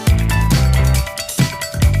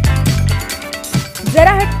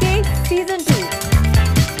Season 2.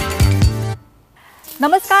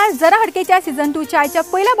 नमस्कार, जरा हटकेच्या season 2च्या आयच्या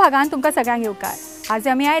पहिल्या भागान तुमकां सगळ्यांक येवकार. आज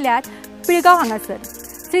आमी आयल्यात पिळगांव हांगासर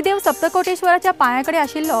श्रीदेव सप्तकोटेश्वराच्या पांयाकडे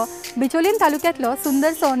आशिल्लो बिचोलीम तालुक्यांतलो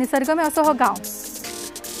सुंदरसो निसर्गमय असो हो गांव.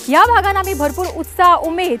 ह्या भागान आमी भरपूर उत्साह,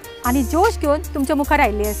 उमेद आनी जोश घेवन तुमच्या मुखार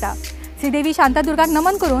आयिल्ली आसा. श्रीदेवी शांतादुर्गाक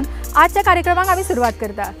नमन करून आजच्या कार्यक्रमाक आमी सुरवात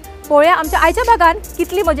करता. पळोवया आमच्या आयच्या भागान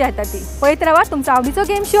कितली मजा येता ती. पळयत रावा तुमचो आवडीचो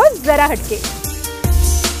गेम शो जरा हटके.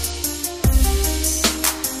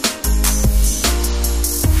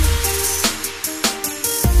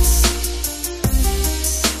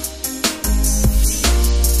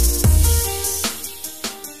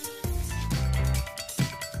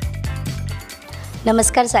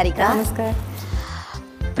 नमस्कार सारिका. नमस्कार.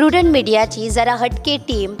 प्रुडंट मिडियाची जरा हटके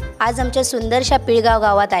टीम आज आमच्या सुंदरशा पिळगांव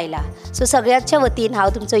गावात आयला. सो सगळ्यांच्या वतीन हांव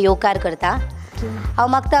तुमचो येवकार करता. हांव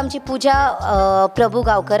मागता आमची पूजा प्रभू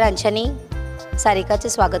गांवकर हांच्यांनी सारिकाचें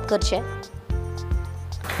स्वागत करचें.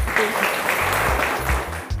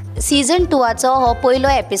 सीझन 2चो हो पयलो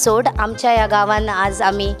एपिसोड आमच्या ह्या गांवान आज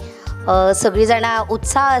आमी सगळीं जाणां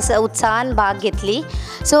उत्साहान भाग घेतली.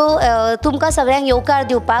 सो तुमकां सगळ्यांक येवकार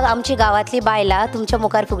दिवपाक आमची गांवांतली बायलां तुमच्या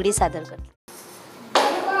मुखार फुगडी सादर करता.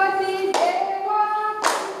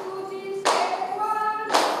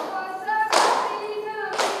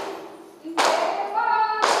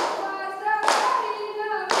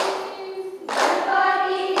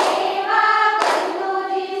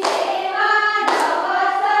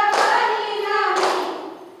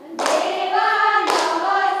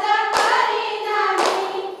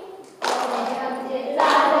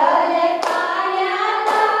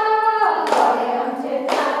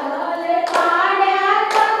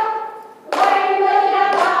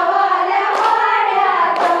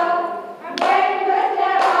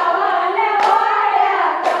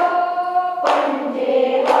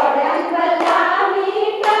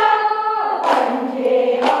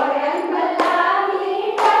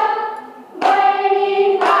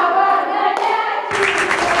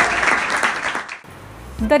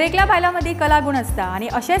 दरेकल्या बायलांमध्ये कलागुण असता आणि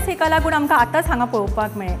असेच हे कलागुण आमकां आतांच हांगा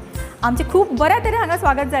पळोवपाक मेळ्ळे. आमचे खूप बऱ्या तरेन हांगा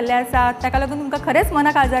स्वागत जाल्लें आसा. ताका लागून तुमकां खरेंच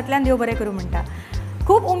मना काळजांतल्यान देव बरें करूं म्हणटा.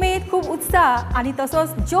 खूप उमेद, खूप उत्साह आणि तसोच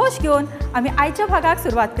जोश घेवन आमी आयच्या भागाक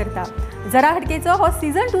सुरवात करता. जरा हटकेचो हो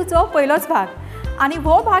सीझन 2चो पयलोच भाग आणि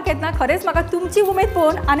हो भाग घेतना खरेंच म्हाका तुमची उमेद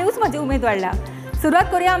पळोवन आनीकूच म्हाजी उमेद वाडल्या.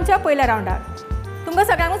 सुरवात करूया आमच्या पयल्या रावंडाक. तुमकां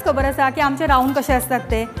सगळ्यांकूच खबर आसा की आमचे रावंड कशे आसतात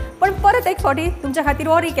ते, पण परत एक फावटी तुमच्या खातीर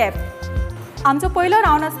हो रिकॅप. आमचो पयलो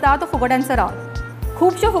रावंड आसता तो फुगड्यांचो रावंड.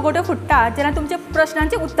 खुबश्यो फुगड्यो फुटतात जेन्ना तुमच्या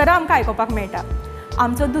प्रश्नांची उतरां आमकां आयकुपाक मेळटा.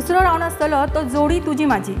 आमचो दुसरो रावंड आसतलो तो जोडी तुजी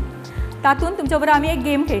म्हाजी. तातूंत तुमच्या बरोबर आमी एक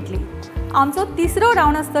गेम खेळटली. आमचो तिसरो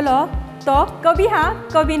रावंड आसतलो तो कभी हां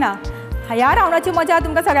कभी ना. ह्या रावंडाची मजा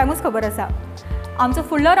तुमकां सगळ्यांकूच खबर आसा. आमचो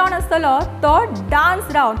फुडलो रावंड आसतलो तो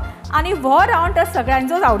डान्स रावंड आनी हो रावंड तो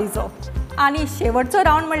सगळ्यांचोच आवडीचो. आनी शेवटचो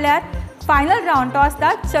रावंड म्हणल्यार फायनल रावंड तो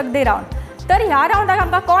आसता चक दे रावंड. तर ह्या रावंडाक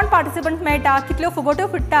आमकां कोण पार्टिसिपंट मेळटा, कितल्यो फुगड्यो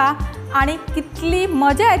फुटता आनी कितली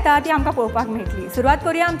मजा येता ती आमकां पळोवपाक मेळटली. सुरवात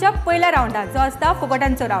करूया आमच्या पयल्या रावंडाक जो आसता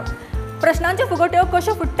फुगड्यांचो रावंड. प्रश्नांच्यो फुगड्यो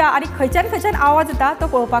कश्यो फुटता आनी खंयच्यान आवाज येता तो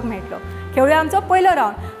पळोवपाक मेळटलो. खेळुया आमचो पयलो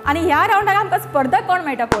रावंड आनी ह्या रावंडाक आमकां स्पर्धक कोण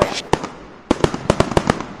मेळटा पळोवया.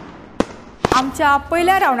 आमच्या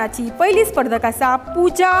पयल्या रावंडाची पयली स्पर्धक आसा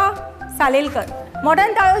पूजा सालेलकर.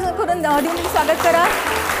 मोठ्यान ताळयो करून दिवन स्वागत करा.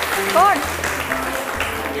 कोण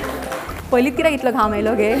पयलींच कित्याक इतलो घाम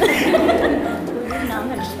येयलो गे.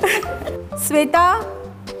 श्वेता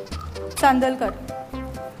चांदलकर.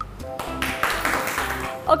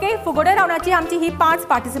 ओके, फुगड्या रावंडाची आमची ही 5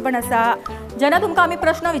 पार्टिसिपंट आसा. जेन्ना तुमकां आमी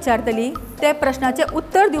प्रश्न विचारतली ते प्रश्नाचें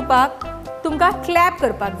उत्तर दिवपाक तुमकां क्लॅप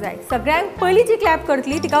करपाक जाय. सगळ्यांक पयलीं जी क्लॅप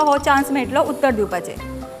करतली तिका हो चान्स मेळटलो उत्तर दिवपाचें.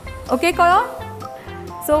 ओके, कळ्ळो?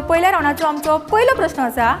 सो पयल्या रावंडाचो आमचो पयलो प्रश्न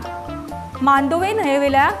आसा मांदोवे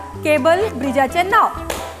न्हंयेवेल्या केबल ब्रिजाचें नांव.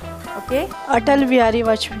 ओके, अटल बिहारी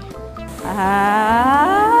वाजपेयी.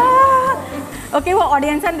 ओके, हो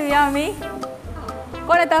ऑडियन्सान दिवया आमी.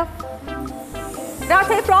 कोण येता? राव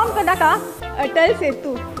थंय प्रॉम्प्ट करनाका. अटल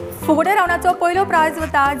सेतू. फुगड्या रावंडाचो पयलो प्रायज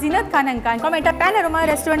वता जिनत खान हांकां. हांकां मेळटा पॅनोरमा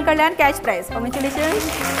रेस्टॉरंट कडल्यान कॅश प्रायज. कॉंग्रॅच्युलेशन्स.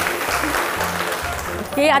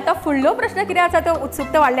 ओके, आतां फुडलो प्रश्न कितें आसा तो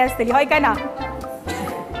उत्सुकता वाडली आसतली, हय काय ना?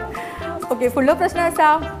 ओके, फुडलो प्रश्न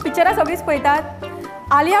आसा. पिक्चरां सगळींच पळयतात.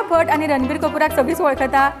 आलिया भट आनी रणबीर कपुराक सगळींच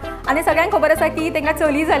वळखता आनी सगळ्यांक खबर आसा की तांकां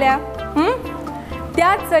चली जाल्या.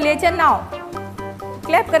 त्या चलयेचें नांव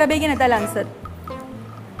क्लॅप करा, बेगीन येतालें आन्सर.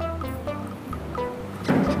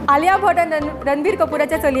 आलिया भट आनी रणबीर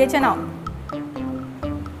कपुराच्या चलयेचें नांव.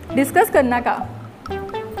 डिस्कस करनाका.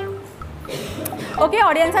 ओके,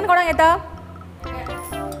 ऑडियन्सान कोणाक येता?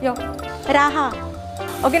 यो राहा.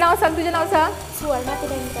 ओके, नांव सांग. तुजें नांव सांग. सुवर्णा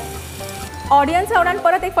पिरेंकर. ऑडियन्स रावंडान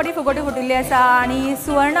परत एक फावटी फुगोटी फुटिल्ली आसा आनी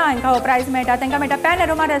सुवर्ण हांकां हो प्रायज मेळटा तांकां मेळटा पॅन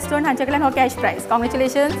एरोमा रेस्टॉरंट हांचे कडल्यान हो कॅश प्रायज.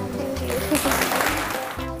 कॉंग्रेच्युलेशन.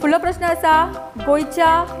 फुडलो प्रश्न आसा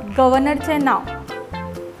गोंयच्या गव्हर्नरचें नांव.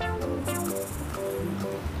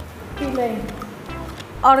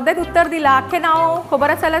 अर्देच उत्तर दिलां, आख्खें नांव खबर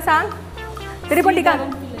आसा जाल्यार सांग. तरी पण तिका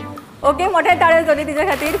ओके, मोठे ताळे जाली तिच्या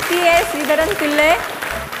खातीर. PS श्रीधरन पिल्ले.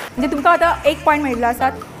 म्हणजे तुमकां आतां 1 पॉयंट मेळिल्लो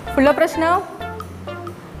आसात. फुडलो प्रश्न,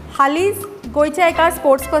 हालींच गोंयच्या एका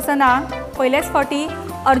स्पोर्ट्स पर्सनाक पयलेच फावटी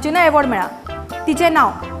अर्जुना एवॉर्ड मेळ्ळा. तिचें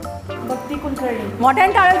नांव. भक्ती कुलकर्णी.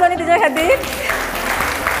 मोठ्यान ताळे जाली तिच्या खातीर.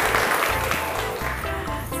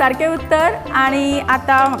 सारकें उत्तर. आनी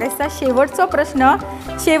आतां म्हाका दिसता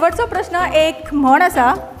शेवटचो प्रश्न एक म्हण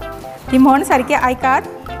आसा, ती म्हण सारकी आयकात.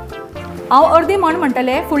 हांव अर्दी म्हण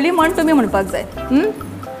म्हणटलें, फुडली म्हण तुमी म्हणपाक जाय.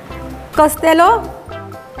 कस्तेलो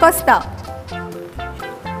कस्ता.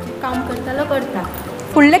 काम करतालो करता.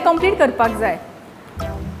 फुडलें कंप्लीट करपाक जाय.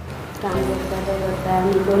 काम करता करता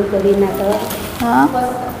आनी कोण करिना तो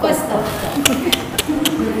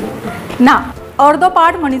ना, अर्दो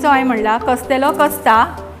पार्ट म्हणीचो हांवें म्हणला कस्तेलो कस्ता.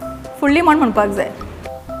 फुडली म्हण म्हणपाक जाय.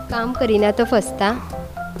 काम करिना तो फसता.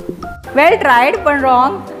 वेल ट्रायड पण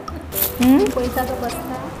रॉंग. पैसा तो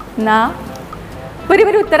बसता. ना, बरी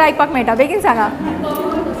बरी उत्तरां आयकपाक मेळटा. बेगीन सांगा.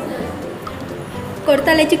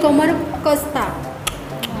 करताल्याची कमर कसता.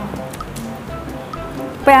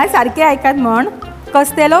 पळय सारकें आयकात म्हण.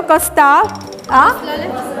 कस्तेलो कस्ता. आ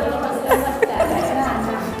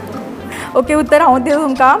ओके, उत्तर हांव दिवं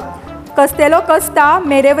तुमकां. कस्तेलो कस्ता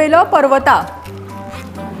मेरे वयलो पर्वता.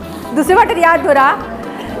 दुसरे वाटेर याद दवरा.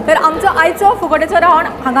 तर आमचो आयचो फुगोट्याचो रावंड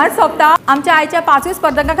हांगाच सोंपता. आमच्या आयच्या 5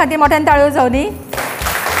 स्पर्धकां खातीर मोठ्यान ताळयो जावनी.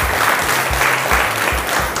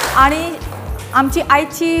 आनी आमची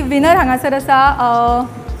आयची विनर हांगासर आसा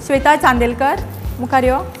श्वेता चांदेलकर. मुखार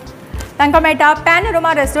यो. तांकां मेळटा पॅन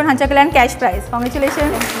एरोमा रेस्टॉरंट हांचे कडल्यान cash prize.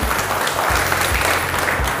 Congratulation.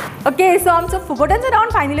 Okay, so आमचो फुगोट्यांचो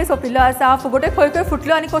रावंड फायनली सोंपिल्लो आसा. फुगोट्यो खंय खंय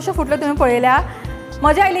फुटल्यो आनी कश्यो फुटल्यो तुमी पळयल्या.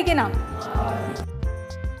 मजा आयली की ना?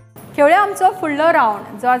 खेळ्ळो आमचो फुडलो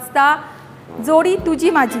रावंड जो आसता जोडी तुजी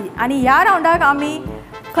म्हाजी. आनी ह्या रावंडाक आमी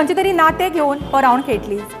खंयचे तरी नाते घेवन हो रावंड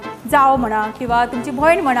खेळटली. जाव म्हणा किंवा तुमची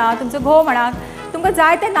भयण म्हणा, तुमचो घोव म्हणा, तुमकां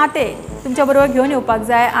जाय ते नाते तुमच्या बरोबर घेवन येवपाक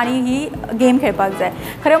जाय आनी ही गेम खेळपाक जाय.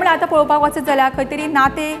 खरें म्हळ्यार आतां पळोवपाक वचत जाल्यार खंय तरी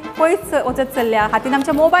नाते पयस वचत चल्ल्या. हातीन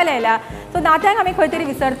आमचे मोबायल आयल्या. सो नात्यांक आमी खंय तरी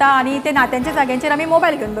विसरता आनी ते नात्यांच्या जाग्यांचेर आमी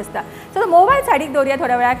मोबायल घेवन बसता. सो मोबायल सायडीक दवरया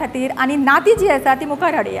थोड्या वेळा खातीर आनी नाती जी आसा ती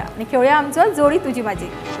मुखार हाडुया आनी खेळुया आमचो जोडी तुजी म्हाजी.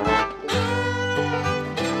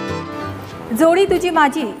 जोडी तुजी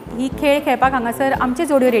म्हाजी ही खेळ खेळपाक हांगासर आमचे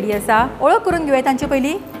जोड्यो रेडी आसा. वळख करून घेवया तांचे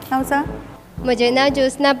पयलीं. नांव सांग. म्हजें नांव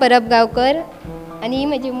ज्योत्स्ना परब गांवकर आनी ही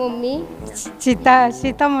म्हजी मम्मी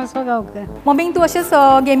सीता मसो गांवकर. मम्मीक तूं अशेंच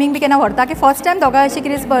गेमींग बी केन्ना व्हरता की फर्स्ट टायम दोगांय अशी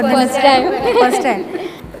कितें स्पर्धा? First time.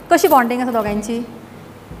 कशी बॉन्डिंग आसा दोगांयची?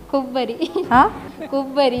 खूब बरी. हां,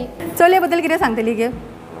 खूब बरी. चलये बद्दल कितें सांगतली गे?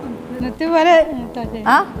 तूं बरें.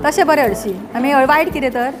 हां, तशें बरें हरशी. आमी वायट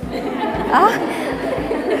कितें तर? आं,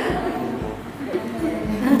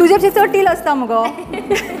 तुजे पेक्षा चड टील आसता मुगो.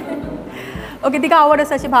 ओके, तिका आवड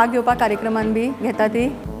आसा अशी भाग घेवपाक कार्यक्रमान बी घेता ती?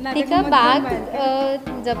 तिका भाग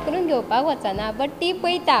जप करून घेवपाक वचना, बट ती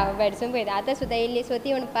पळयता, भायरसून पळयता. आतां सुद्दां येयली सो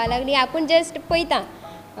ती म्हणपाक लागली आपूण जस्ट पळयता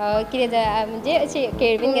कितें जाय, म्हणजे अशें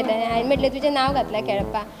खेळ बीन घेता. हांवें म्हटलें तुजें नांव घातलां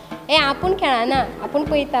खेळपाक. हें आपूण खेळना, आपूण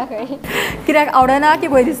पळयता खंय. कित्याक आवडना की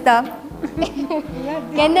भंय दिसता?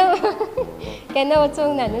 केन्ना केन्ना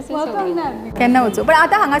वचोंक ना न्हू. केन्ना वचूं. पण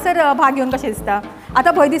आतां हांगासर भाग घेवन कशें दिसता?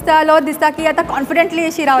 आतां भंय दिसता, लज दिसता की आतां कॉन्फिडेंटली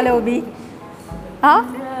अशी रावल्या उबी? हां,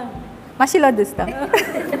 मातशी लज दिसता.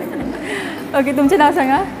 ओके, तुमचें नांव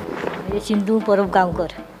सांगा. सिंधू परब गांवकर.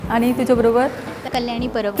 आनी तुजे बरोबर? कल्याणी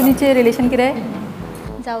परब. तुमचें रिलेशन कितें?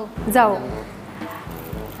 जाव.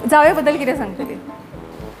 जावे बद्दल कितें सांगतली?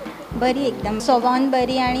 बरी एकदम स्वभावान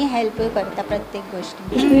बरी आणि हेल्प करता प्रत्येक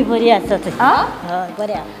गोष्टी. बरी आसता. हां,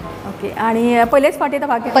 बरें. ओके. आनी पयलेच फावटी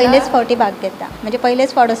भाग घेता? पहिलेच फावटी भाग घेता, म्हणजे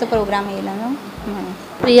पहिलेच फावट असो प्रोग्राम येयला न्हू म्हणून.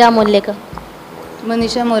 प्रिया मोल्लेकर.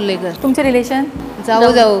 मनीषा मोर्लेकर. तुमचें रिलेशन?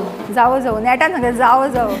 जावो नेटान सांगता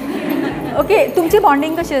जावो. ओके, तुमची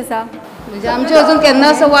बॉन्डिंग कशी आसा? म्हणजे आमचे अजून केन्ना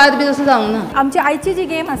असो वाद बी असो जावंक ना. आमची आयची जी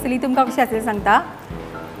गेम आसली तुमकां कशी आसली सांगता.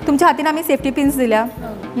 तुमच्या हातीन आमी सेफ्टी पिन्स दिल्या.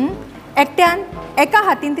 एकट्यान एका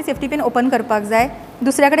हातीन ती सेफ्टी पिन ओपन करपाक जाय,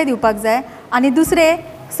 दुसऱ्या कडेन दिवपाक जाय आनी दुसरे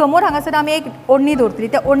समोर हांगासर आमी एक ओडणी दवरतली,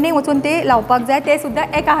 त्या ओडणीक वचून ते लावपाक जाय, ते सुद्दां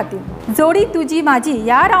एका हातीन. जोडी तुजी म्हाजी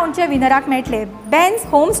ह्या रावंडच्या विनराक मेळटले बॅन्स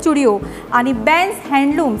होम स्टुडिओ आनी बॅन्स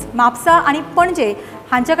हँडलूम्स म्हापसा आनी पणजे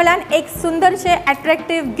हांचे कडल्यान एक सुंदरशें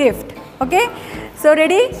एट्रॅक्टीव gift. Okay, so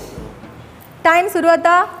ready? Time सुरू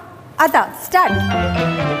आतां. Start.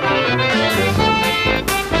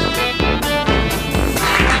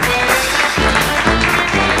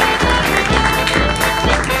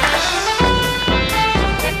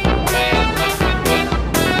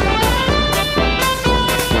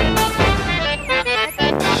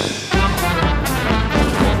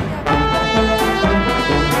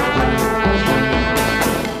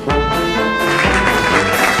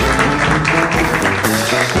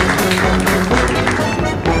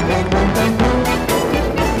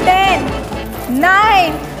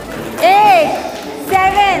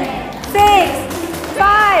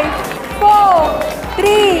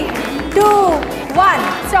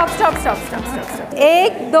 Stop stop stop stop stop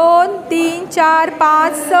 1 2 3 4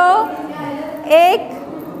 5 6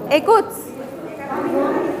 एकूच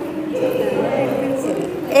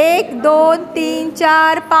 1 2 3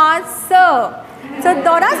 4 5 6 सो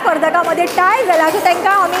दोना स्पर्धकांमध्ये टाय जाला सो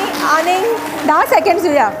तांकां आमी आनीक 10 सेकंड्स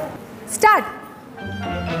दिवया start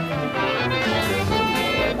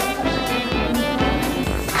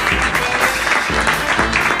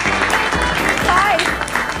 5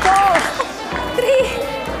 4 3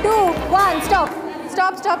 2 1 stop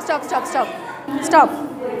stop stop stop stop stop stop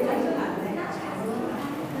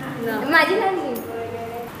माझी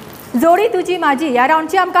झाली जोडी तुजी माझी ह्या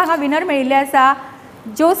राऊंडची आमकां हांगा विनर मेळिल्ले आसा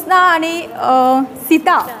ज्योत्स्ना आनी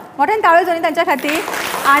सीता मोठ्यान ताळयो जोडी तांच्या खातीर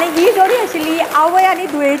आनी ही जोडी आशिल्ली आवय आनी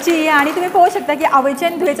धुयेची आनी तुमी पळोवंक शकता की आवयचे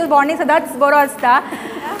आनी धुयेचो बॉन्डिंग सदांच बरो आसता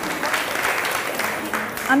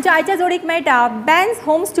आमच्या आयच्या जोडीक मेळटा बॅन्स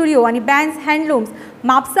होम स्टुडिओ आनी बॅन्स हँडलूम्स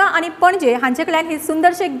म्हापसा आनी पणजे हांचे कडल्यान ही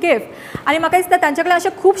सुंदरशे गिफ्ट आनी म्हाका दिसता तांचे कडल्यान अशे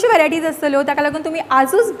खुबश्यो वेरायटीज आसतल्यो ताका लागून तुमी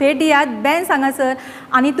आजूच भेट दियात बॅन्स हांगासर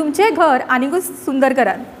आनी तुमचें घर आनीकूच सुंदर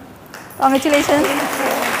करात कॉंग्रॅच्युलेशन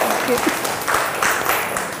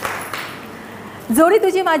जोडी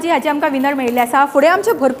तुजी माझी हाची आमकां विनर मेळिल्ले आसा फुडें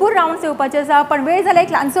आमचे भरपूर राउंड्स येवपाचे आसा पण वेळ जाला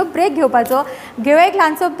एक ल्हानसो ब्रेक घेवपाचो घेवया एक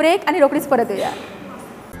ल्हानसो ब्रेक आनी रोखडीच परत येवया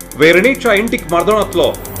वेर्णेच्या इंटीक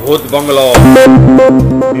मार्दोळांतलो भूत बंगलो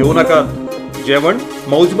भिवू नाकात जेवण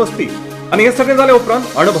मौज मस्ती आनी हे सगळें जाले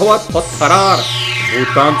उपरांत अणभवात हो थरार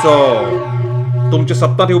भुतांचो तुमचे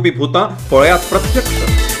सप्तांत येवपी भुतां पळयात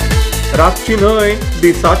प्रत्यक्ष रातची न्हय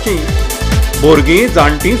दिसाची भुरगीं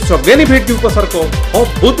जाणटीं सगळ्यांनी भेट दिवपा सारको हो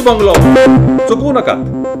भूत बंगलो चुकवू नाकात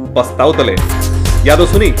पस्तावतले याद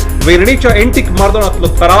आसूनी वेर्णेच्या इंटीक मार्दोळांतलो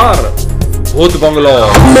थरार भूत bungalow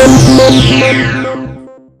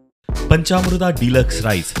Panchamruta Deluxe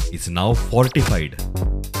Rice is now fortified.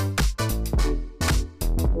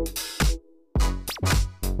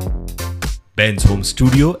 Ben's Home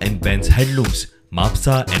Studio and Ben's Headlooms,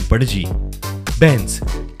 Mapsa and Panaji. Ben's,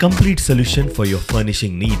 complete solution for your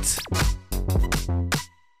furnishing needs.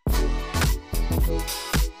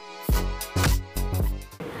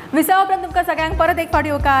 विसावा उपरांत तुमकां सगळ्यांक परत एक फावटी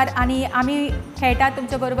येवकार आनी आमी खेळटात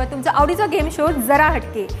तुमचे बरोबर तुमचो आवडीचो गेम शो जरा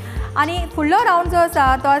हटके आनी फुडलो राउंड जो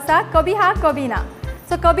आसा तो आसा कभी हा कभी ना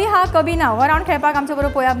सो कभी हा कभी ना हो राउंड खेळपाक आमचे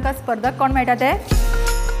बरोबर पळय आमकां स्पर्धक कोण मेळटा ते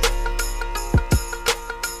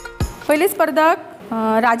पयली स्पर्धक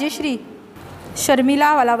राजेश्री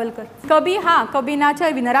शर्मिला वालावलकर कभी हा कभी नाच्या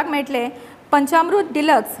विनराक मेळटले पंचामृत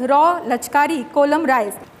डिलक्स रॉ लचकारी कोलम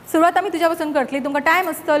रायस सुरवात आमी तुज्या पासून करतली तुमकां टायम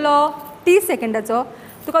आसतलो 30 सेकंदाचो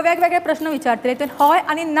तुका वेगवेगळे प्रश्न विचारतले ते हय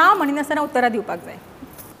आनी ना म्हणिनासतना उत्तरां दिवपाक जाय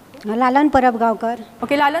लालन परब गांवकर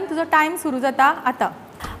ओके लालन तुजो टायम सुरू जाता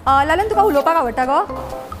आतां लालन तुका उलोवपाक आवडटा गो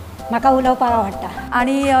म्हाका उलोवपाक आवडटा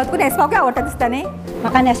आनी तुका न्हेसपाकूय आवडटा दिसता न्ही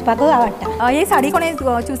म्हाका न्हेसपाकूय आवडटा ही साडी कोणें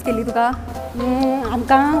चूज केली तुका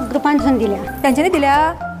आमकां ग्रुपांसून दिल्या तेंच्यांनी दिल्या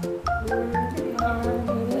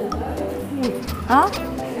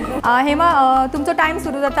हेमा तुमचो टायम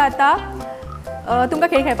सुरू जाता आतां तुमकां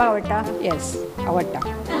खेळ खेळपाक आवडटा येस आवडटा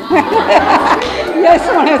येस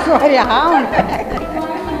म्हणे सॉरी हा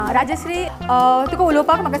म्हणटा राजश्री तुका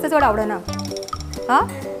उलोवपाक म्हाका दिसता चड आवडना हां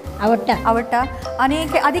आवडटा आवडटा आनी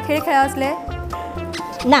आदी खेळ खेळा असले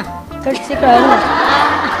ना चडशी कळना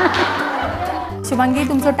शुभांगी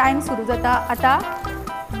तुमचो टायम सुरू जाता आतां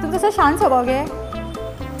तुमचो असो शांत स्वभाव गे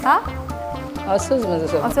हां असोच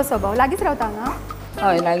म्हजो असो स्वभाव लागींच रावता हांगा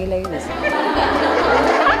हय लागीं लागीं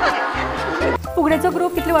फुगडेचो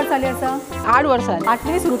ग्रूप कितले वर्सां जाली आसा 8 वर्सां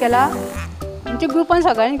 8वी सुरू केला आमच्या ग्रुपान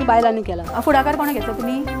सगळ्यांनी बायलांनी केला फुडाकार कोणा घेतला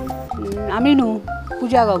तुमी आमी न्हू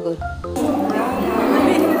पुजा गांवकर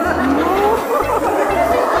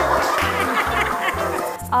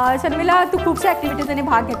शर्मिला तू खुबश्या एक्टिविटीजांनी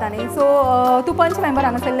भाग घेता न्ही सो तू पंच मेंबर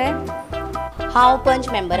हांगासरले हांव पंच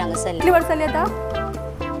मेंबर हांगासरलें कितली वर्सां जाली आतां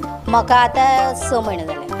म्हाका आतां 6 म्हयने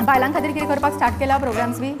जाले बायलां खातीर कितें करपाक स्टार्ट केला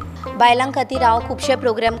प्रोग्राम्स बी बायलां खातीर हांव खुबशे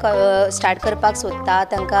प्रोग्राम स्टार्ट करपाक सोदतां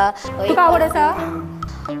तांकां तुका आवड आसा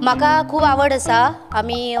म्हाका खूब आवड आसा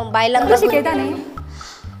आमी बायलांक तूं शिकयता न्ही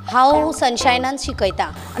हांव सनशायनान शिकयतां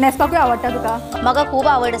न्हेसपाकूय आवडटा तुका म्हाका खूब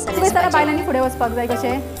आवड आसा तुवें जाल्यार बायलांनी फुडें वचपाक जाय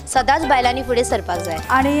कशें सदांच बायलांनी फुडें सरपाक जाय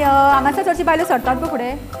आनी हांगासर चडशी बायलो सरतात गो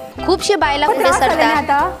फुडें खुबशे बायलां पण फुडें त्रास जाले न्ही सरतात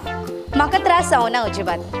आतां म्हाका त्रास जावना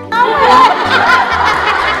अजिबात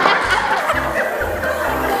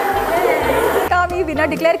आमी विनर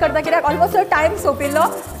डिक्लेअर करता कित्याक ऑलमोस्ट टायम सोंपिल्लो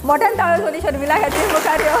मोठ्यान ताळयो जोली शर्मिला ह्याचेर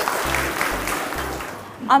मुखार यो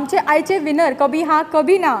आमचे आयचे विनर कभी हा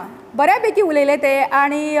कभी ना बऱ्यापैकी उलयले ते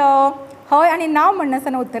आनी हय आनी ना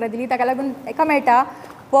म्हणनासतना उत्तरां दिली ताका लागून एका मेळटा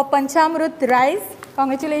वो पंचामृत रायस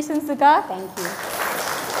कॉंग्रॅच्युलेशन्स तुका थँक्यू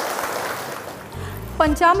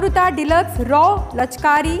पंचामृता डिलक्स रॉ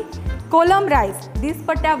लचकारी कोलम रायस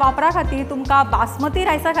दिसपट्ट्या वापरा खातीर तुमकां बासमती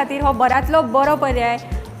रायसा खातीर हो बऱ्यांतलो बरो पर्याय.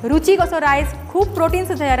 रुचीक असो रायस, खूब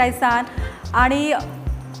प्रोटीन्स आसा ह्या रायसान आनी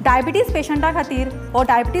डायबिटीज पेशंटा खातीर हो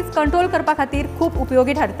डायबिटीज कंट्रोल करपा खातीर खूब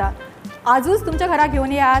उपयोगी ठरता. आजूच तुमच्या घरा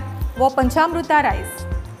घेवन येयात वो पंचामृता रायस.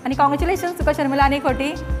 आनी कॉंग्रॅच्युलेशन्स तुका शर्मिला आनी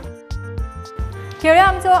खोटी. खेळूया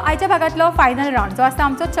आमचो आयच्या भागांतलो फायनल रावंड जो आसा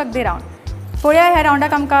आमचो चक दे रावंड. पळोवया ह्या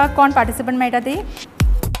रावंडाक आमकां कोण पार्टिसिपंट मेळटा ती.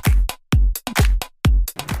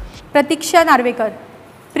 प्रतीक्षा नार्वेकर,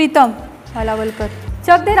 प्रितम वालावलकर.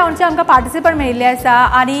 चक दे रावंडचे आमकां पार्टिसिपंट मेळिल्ले आसा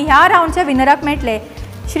आनी ह्या रावंडच्या विनराक मेळटले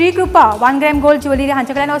श्री कृपा 1 ग्रॅम गोल्ड ज्वेलरी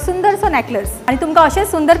हांचे कडल्यान हो सुंदरसो नेकलेस. आनी तुमकां अशें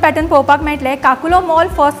सुंदर पॅटर्न पळोवपाक मेळटले. काकुलो मॉल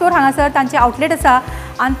फर्स्ट फ्लोर हांगासर तांचे आउटलेट आसा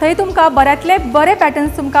आनी थंय तुमकां बऱ्यांतले बरे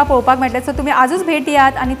पॅटर्न्स तुमकां पळोवपाक मेळटले. सो तुमी आजूच भेट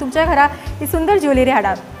दियात आनी तुमच्या घरा ही सुंदर ज्वेलरी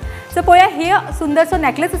हाडात. सो पळोवया ही सुंदरसो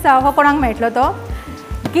नेकलेस आसा हो कोणाक मेळटलो तो.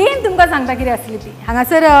 गेम तुमकां सांगता कितें आसली ती.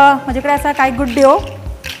 हांगासर म्हजे कडेन आसा कांय गुड्ड्यो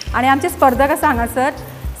आनी आमचे स्पर्धक आसा हांगासर.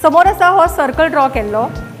 समोर आसा हो सर्कल ड्रॉ केल्लो.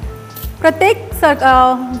 प्रत्येक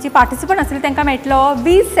जी पार्टिसिपंट आसली तांकां मेळटलो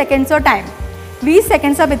 20 सेकंडचो टायम. 20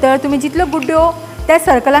 सेकंड्सा भितर तुमी जितल्यो गुड्ड्यो त्या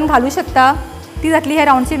सर्कलान घालूं शकता ती जातली हे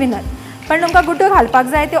रावंडची विनर. पण तुमकां गुड्ड्यो घालपाक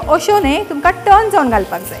जाय त्यो अश्यो न्ही, तुमकां टर्न जावन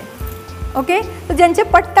घालपाक जाय. ओके, सो जेंचे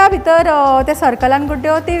पडटा भितर त्या सर्कलान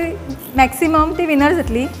गुड्ड्यो ती मॅक्सिमम ती विनर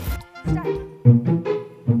जातली.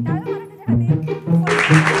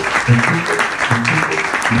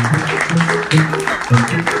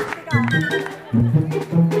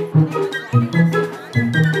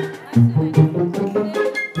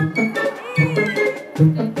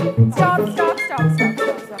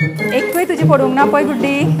 एकूय तुजी पडूंक ना पळय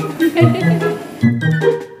गुड्डी.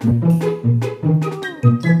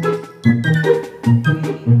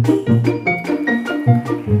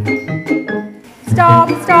 Stop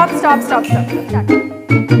stop stop stop stop.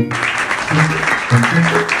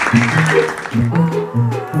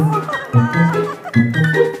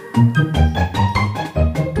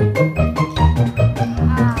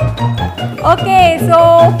 Okay, so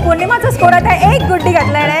पूर्णिमाचा score आता 1 गुड्डी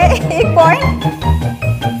घातलेला आहे, 1 point.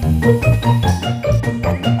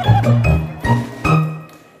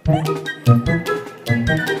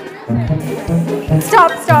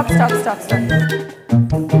 Stop stop stop stop stop.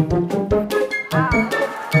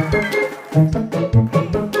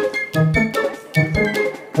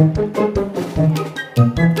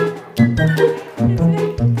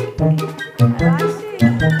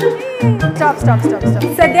 Stop stop stop stop.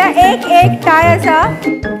 सध्या 1-1 टाय आसा.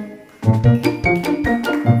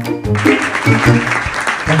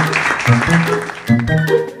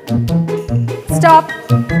 स्टॉप.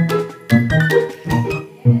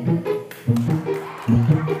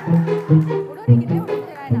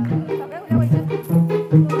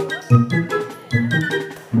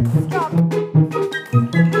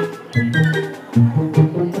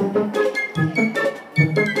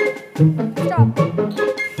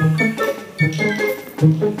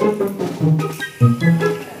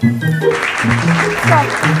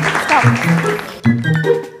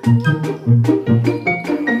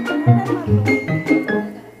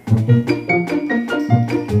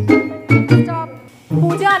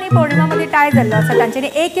 पूजा आणि पौर्णिमामध्ये टाय जाल्लो आसा. तांच्यांनी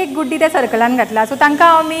 1-1 गुड्डी त्या सर्कलान घातला. सो तांकां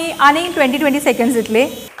आमी आनी 20 सेकंड्स दितले.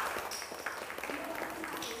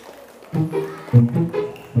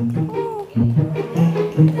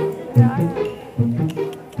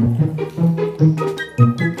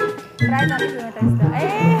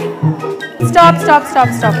 Stop stop stop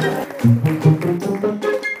stop.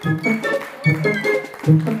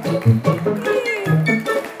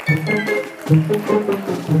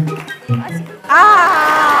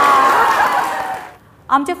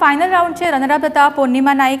 आमचे फायनल राउंडचे रनरअप जाता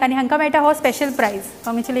पौर्णिमा नाईक आणि हांकां मेळटा हो स्पेशल प्राइज.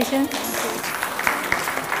 कॉंग्रॅच्युलेशन.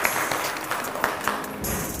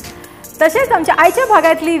 तशेंच आमच्या आयच्या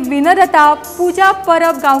भागांतली विनर जाता पूजा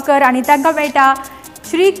परब गांवकर आणि तांकां मेळटा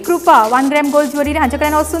श्री कृपा 1 ग्रॅम गोल्ड ज्वेलरी हांचे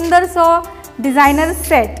कडल्यान हो सुंदरसो डिझायनर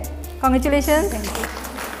सेट. कॉंग्रॅच्युलेशन.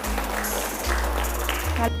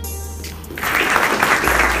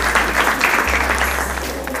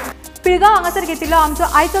 पिळगांव हांगासर घेतिल्लो आमचो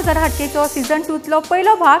आयचो जरा हटकेचो सीझन 2तलो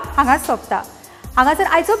पयलो भाग हांगाच सोंपता. हांगासर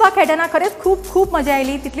आयचो भाग खेळटना खरेंच खूब खूब मजा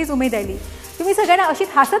आयली, तितलीच उमेद आयली. तुमी सगळ्यांना अशीच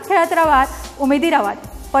हासत खेळत रावात, उमेदी रावात.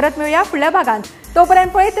 परत मेळुया फुडल्या भागांत.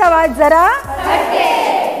 तोपर्यंत पळयत रावात जरा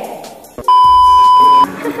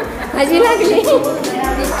हाजी लागली.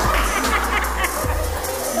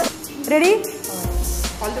 रेडी.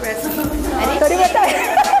 All the best. तरी बता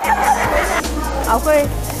हांव पळय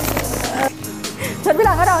शर्मिला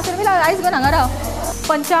हांगा राव. शर्मिला आयज गो हांगा राव.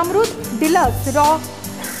 पंचामृत डिलक्स रॉ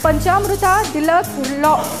पंचामृता डिलक्स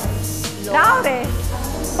रॉ राव रे.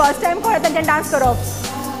 फर्स्ट टायम कळ्ळें तांच्यान डान्स करप.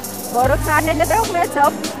 बरो खाण्याला तर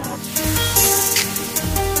मेळचप